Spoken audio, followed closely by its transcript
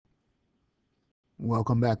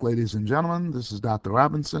Welcome back, ladies and gentlemen. This is Dr.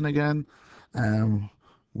 Robinson again, and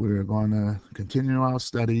we're going to continue our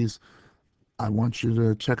studies. I want you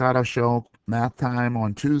to check out our show, Math Time,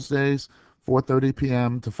 on Tuesdays, 4:30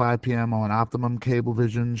 p.m. to 5 p.m. on Optimum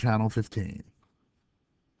Cablevision, Channel 15.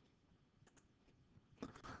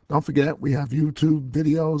 Don't forget, we have YouTube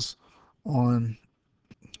videos on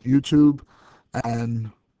YouTube,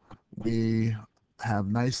 and we have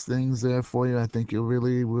nice things there for you. I think you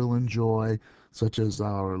really will enjoy, such as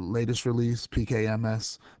our latest release,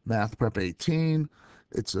 PKMS Math Prep 18.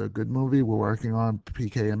 It's a good movie. We're working on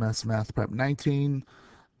PKMS Math Prep 19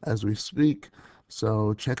 as we speak.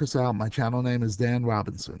 So check us out. My channel name is Dan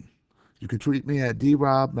Robinson. You can tweet me at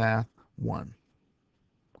drobmath1.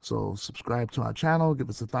 So subscribe to our channel, give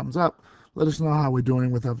us a thumbs up, let us know how we're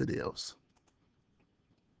doing with our videos.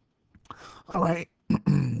 All right,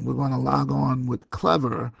 we're going to log on with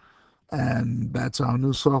Clever, and that's our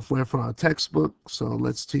new software for our textbook. So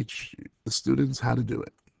let's teach the students how to do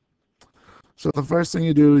it. So the first thing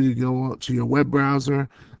you do, you go to your web browser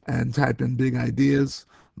and type in Big Ideas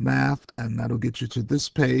Math, and that'll get you to this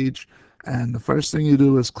page. And the first thing you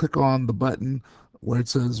do is click on the button where it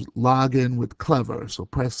says Log in with Clever. So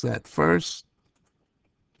press that first,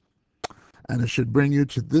 and it should bring you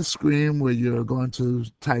to this screen where you're going to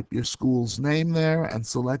type your school's name there and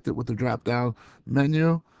select it with the drop-down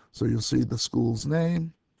menu. So you'll see the school's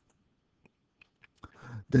name.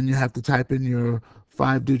 Then you have to type in your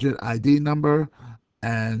 5-digit ID number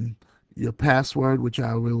and your password, which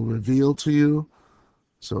I will reveal to you.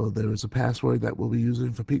 So there is a password that we'll be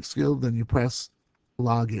using for Peekskill. Then you press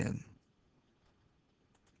Login.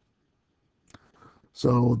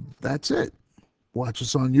 So that's it. Watch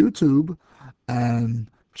us on YouTube and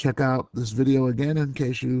check out this video again in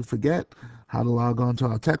case you forget how to log on to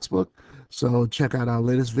our textbook. So check out our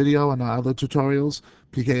latest video and our other tutorials,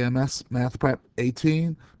 PKMS Math Prep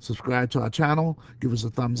 18. Subscribe to our channel, give us a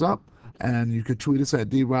thumbs up, and you could tweet us at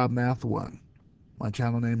drobmath1. My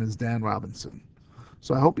channel name is Dan Robinson.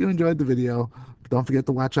 So I hope you enjoyed the video. Don't forget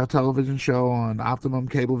to watch our television show on Optimum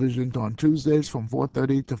Cablevision on Tuesdays from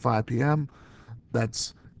 4:30 to 5 p.m.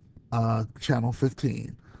 That's channel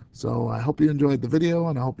 15. So I hope you enjoyed the video,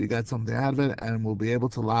 and I hope you got something out of it, and we'll be able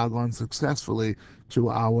to log on successfully to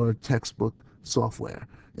our textbook software.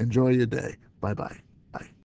 Enjoy your day. Bye-bye. Bye.